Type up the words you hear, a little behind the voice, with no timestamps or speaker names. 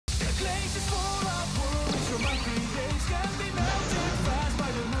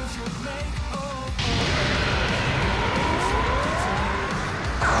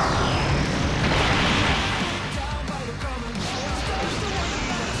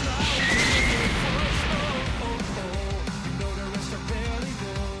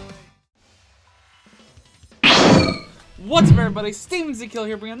What's up, everybody? Steven Zekiller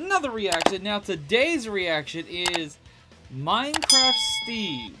here, bringing another reaction. Now, today's reaction is Minecraft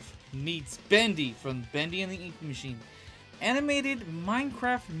Steve meets Bendy from Bendy and the Ink Machine. Animated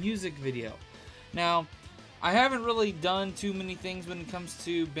Minecraft music video. Now, I haven't really done too many things when it comes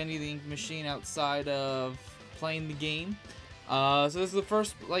to Bendy the Ink Machine outside of playing the game. So this is the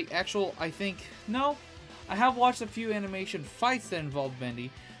first, actual, I have watched a few animation fights that involve Bendy.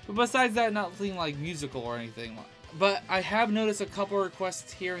 But besides that, nothing like musical or anything. But I have noticed a couple of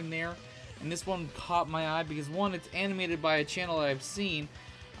requests here and there, and this one caught my eye because, one, it's animated by a channel that I've seen.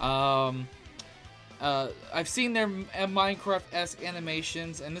 I've seen their Minecraft-esque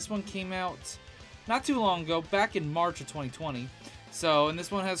animations, and this one came out not too long ago, back in March of 2020. So, and this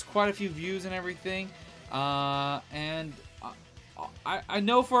one has quite a few views and everything. And I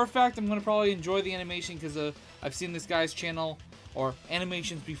know for a fact I'm going to probably enjoy the animation because I've seen this guy's channel or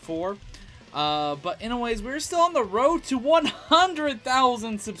animations before. But anyways, we're still on the road to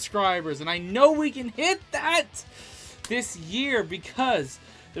 100,000 subscribers, and I know we can hit that this year because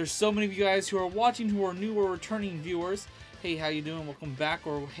there's so many of you guys who are watching who are new or returning viewers. Hey, how you doing? Welcome back.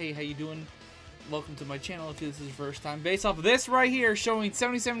 Or hey, how you doing? Welcome to my channel if this is your first time. Based off of this right here, showing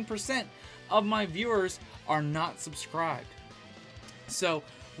 77% of my viewers are not subscribed. So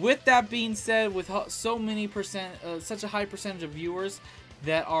with that being said, with so many such a high percentage of viewers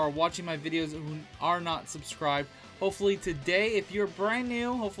that are watching my videos who are not subscribed, hopefully today, if you're brand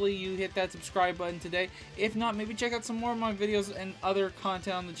new, hopefully you hit that subscribe button today. If not, maybe check out some more of my videos and other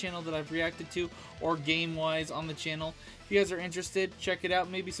content on the channel that I've reacted to, or game-wise on the channel. If you guys are interested, check it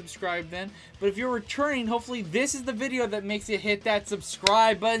out, maybe subscribe then. But if you're returning, hopefully this is the video that makes you hit that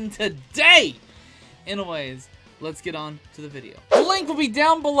subscribe button today. Anyways, let's get on to the video. The link will be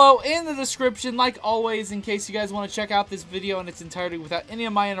down below in the description, like always, in case you guys want to check out this video in its entirety without any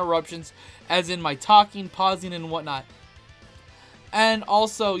of my interruptions, as in my talking, pausing, and whatnot. And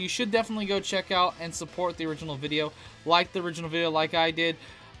also, you should definitely go check out and support the original video. Like the original video like I did.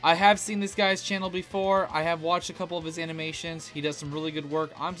 I have seen this guy's channel before. I have watched a couple of his animations. He does some really good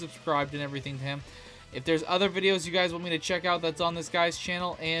work. I'm subscribed and everything to him. If there's other videos you guys want me to check out that's on this guy's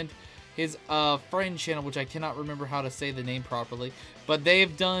channel and his friend channel, which I cannot remember how to say the name properly, but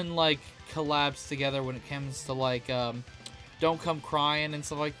they've done like collabs together when it comes to like Don't Come Crying and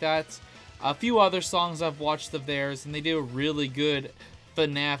stuff like that. A few other songs I've watched of theirs, and they do a really good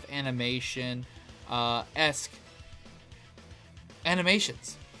FNAF animation esque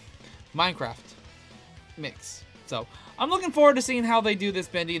animations, Minecraft mix. So I'm looking forward to seeing how they do this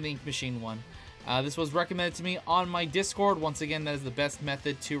Bendy and the Ink Machine one. This was recommended to me on my Discord. Once again, that is the best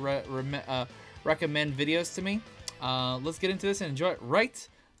method to recommend videos to me. Let's get into this and enjoy it right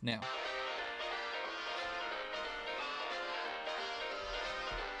now.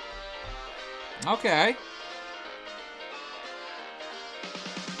 Okay.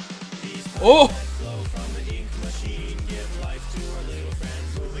 Oh!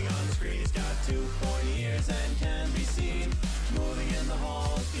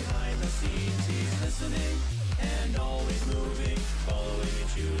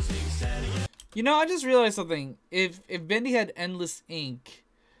 You know, I just realized something. If Bendy had endless ink,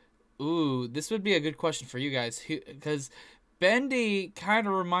 ooh, this would be a good question for you guys, because Bendy kind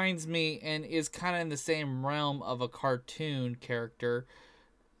of reminds me and is kind of in the same realm of a cartoon character,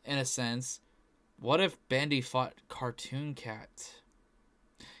 in a sense. What if Bendy fought Cartoon Cat?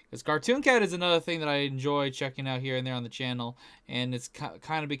 Because Cartoon Cat is another thing that I enjoy checking out here and there on the channel, and it's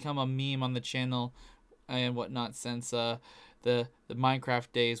kind of become a meme on the channel and whatnot since the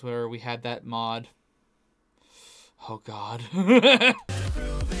Minecraft days where we had that mod. Oh God.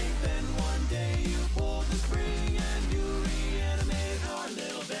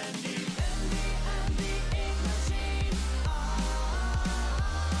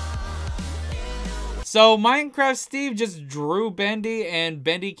 So Minecraft Steve just drew Bendy, and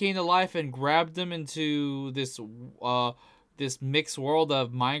Bendy came to life and grabbed him into this this mixed world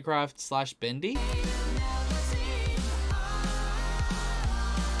of Minecraft / Bendy.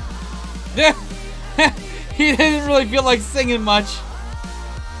 He didn't really feel like singing much.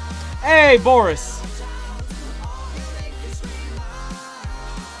 Hey, Boris.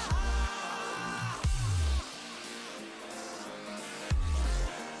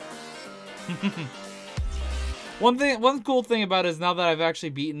 One cool thing about it is now that I've actually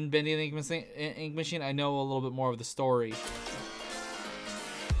beaten Bendy and the Ink Machine, I know a little bit more of the story.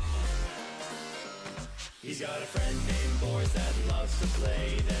 He's got a friend named Boris that loves to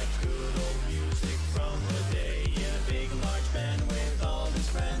play that good old music from the day. In a big large band with all his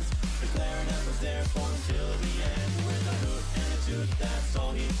friends. The clarinet was there for him till the end. With a hoot and a toot, that's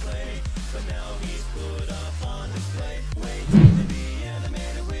all he'd play. But now he's put up on display. Waiting to be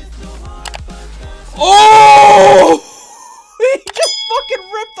animated with no heart, but that's... Oh! He just fucking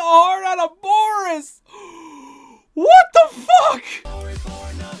ripped the heart out of Boris! What the fuck? Sorry for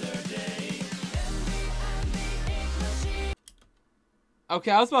another day.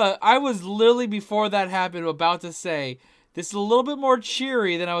 Okay, I was literally before that happened about to say this is a little bit more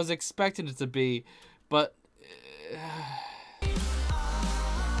cheery than I was expecting it to be, but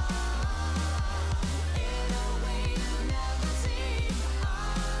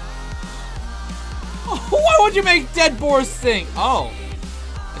why would you make Dead Boris sing? Oh,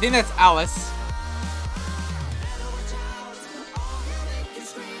 I think that's Alice.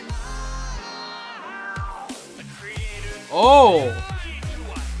 Oh.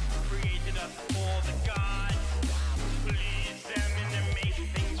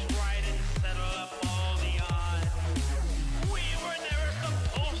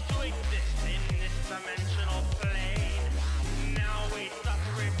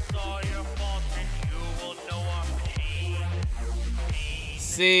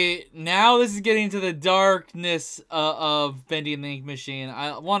 See, now this is getting to the darkness of Bendy and the Ink Machine.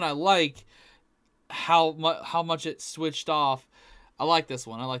 I like how much it switched off. I like this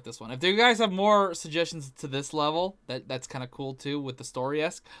one. I like this one. If you guys have more suggestions to this level, that's kind of cool too with the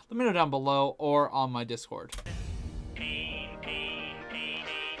story-esque, let me know down below or on my Discord.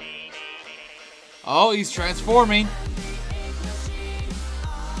 Oh, he's transforming.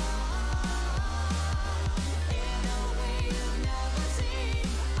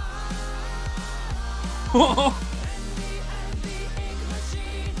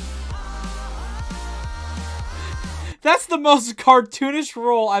 That's the most cartoonish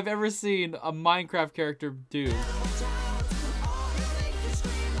role I've ever seen a Minecraft character do.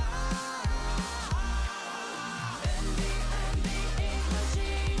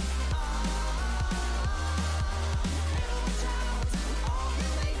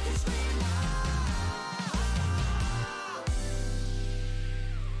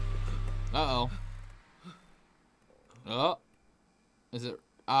 Uh-oh. Oh. Is it?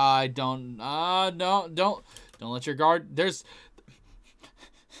 I don't let your guard. This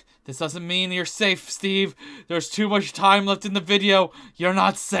doesn't mean you're safe, Steve. There's too much time left in the video. You're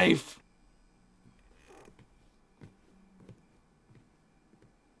not safe.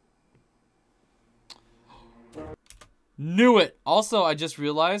 Knew it. Also, I just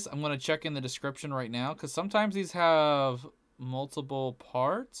realized I'm going to check in the description right now because sometimes these have multiple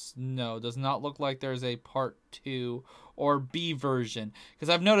parts. No, does not look like there's a part 2 or B version, because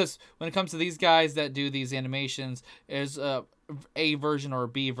I've noticed when it comes to these guys that do these animations, is a version or a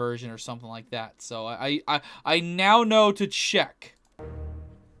B version or something like that. So I now know to check.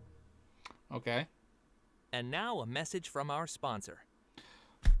 Okay. And now a message from our sponsor.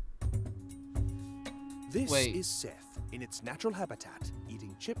 This is Seth in its natural habitat,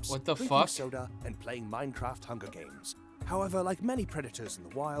 eating chips, what the drinking fuck? soda, and playing Minecraft Hunger Games. However, like many predators in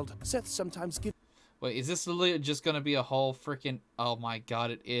the wild, Seth sometimes gives... Wait, is this literally just gonna be a whole freaking... Oh my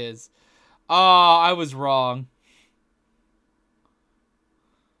god, it is. Oh, I was wrong.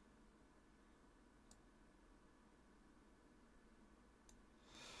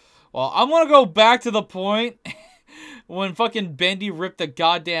 Well, I'm gonna go back to the point when fucking Bendy ripped the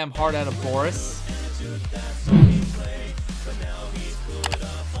goddamn heart out of Boris.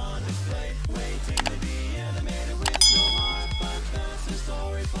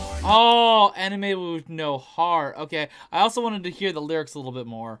 Oh, animated with no heart. Okay, I also wanted to hear the lyrics a little bit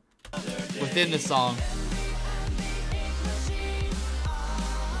more within the song.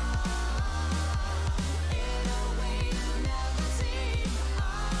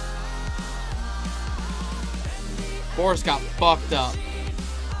 Boris got fucked up.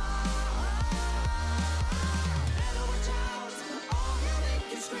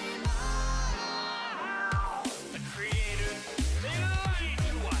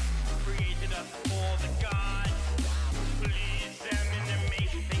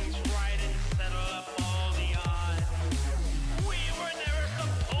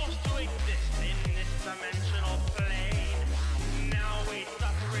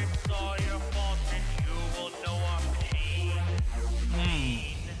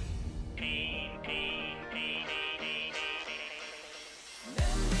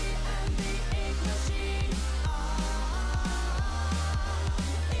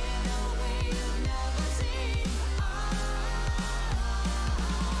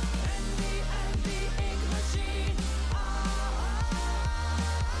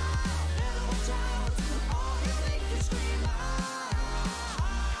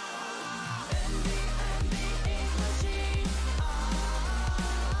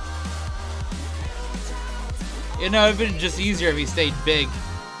 You know, it'd been just easier if he stayed big.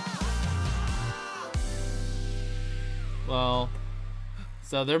 Well,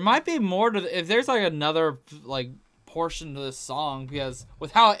 so there might be more to if there's like another like portion to this song, because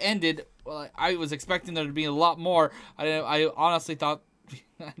with how it ended, well, I was expecting there to be a lot more. I honestly thought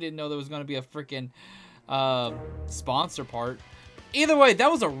I didn't know there was going to be a freaking sponsor part. Either way, that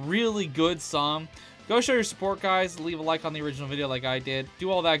was a really good song. Go show your support, guys. Leave a like on the original video like I did.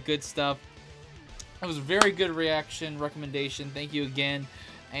 Do all that good stuff. It was a very good reaction, recommendation. Thank you again.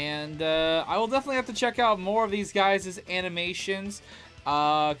 And I will definitely have to check out more of these guys' animations.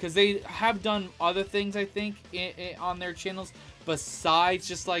 Because they have done other things, I think, on their channels. Besides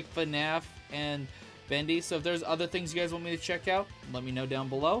just like FNAF and Bendy. So if there's other things you guys want me to check out, let me know down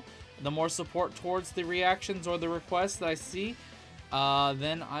below. The more support towards the reactions or the requests that I see,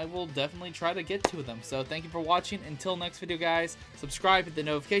 then I will definitely try to get to them. So thank you for watching. Until next video, guys, subscribe, hit the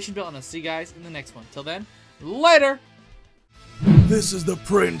notification bell, and I'll see you guys in the next one. Till then, later! This is the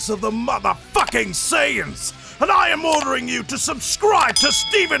Prince of the motherfucking Saiyans, and I am ordering you to subscribe to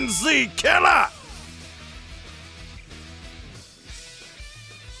Steven Z. Killer!